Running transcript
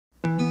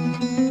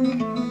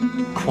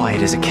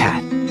quiet as a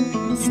cat.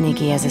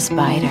 Sneaky as a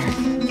spider.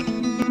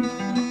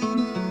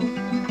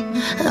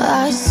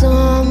 I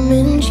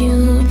summoned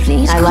you,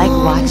 please I like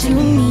come watching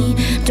to me.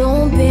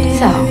 Don't bury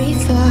So,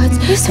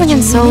 thoughts. you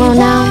swinging solo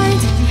now?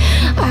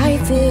 I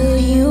fill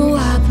you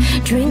up,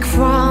 drink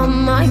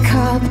from my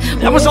cup.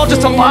 That was all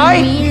just a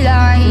lie?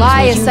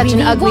 Lie is such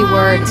an ugly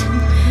word.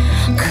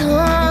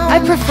 I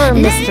prefer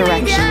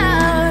misdirection.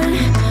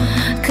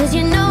 Cause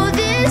you know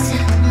this.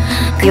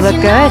 You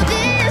look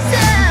good.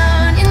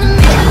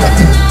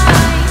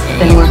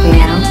 Been working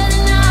out?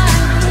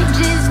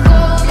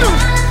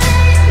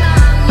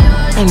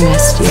 I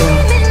missed you.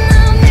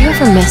 Do you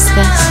ever miss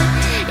this?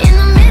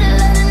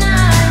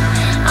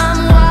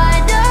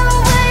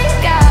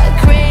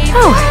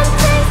 Oh,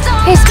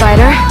 hey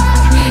Spider.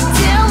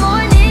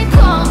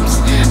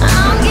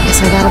 Guess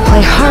I gotta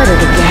play harder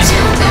to get.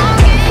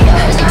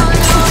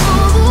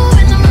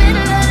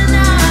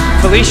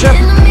 Felicia?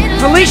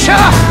 Felicia!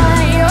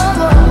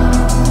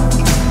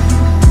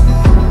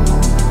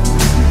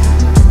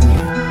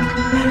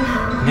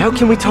 Now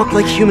can we talk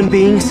like human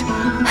beings?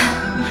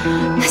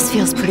 This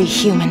feels pretty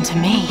human to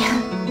me.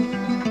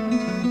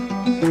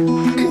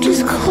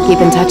 Keep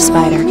in touch,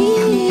 Spider.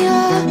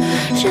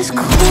 Just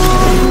call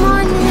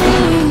my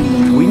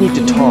name. We need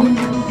to talk.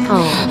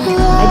 Oh,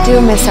 I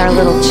do miss our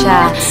little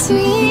chats.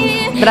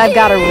 But I've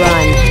gotta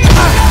run.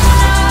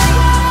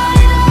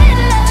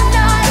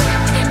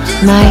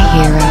 My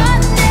hero.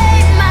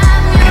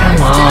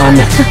 Come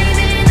on.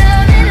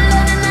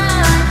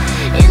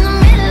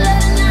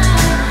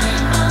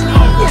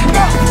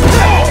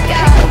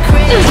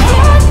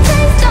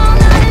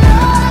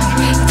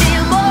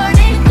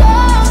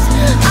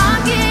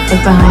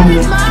 Look behind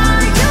you.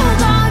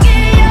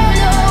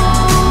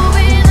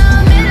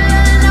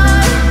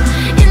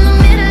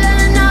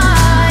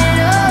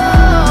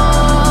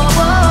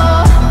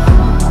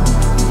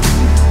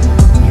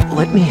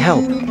 Let me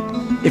help.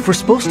 If we're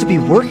supposed to be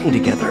working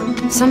together.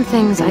 Some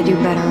things I do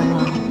better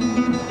alone.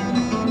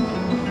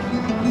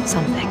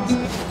 Some things.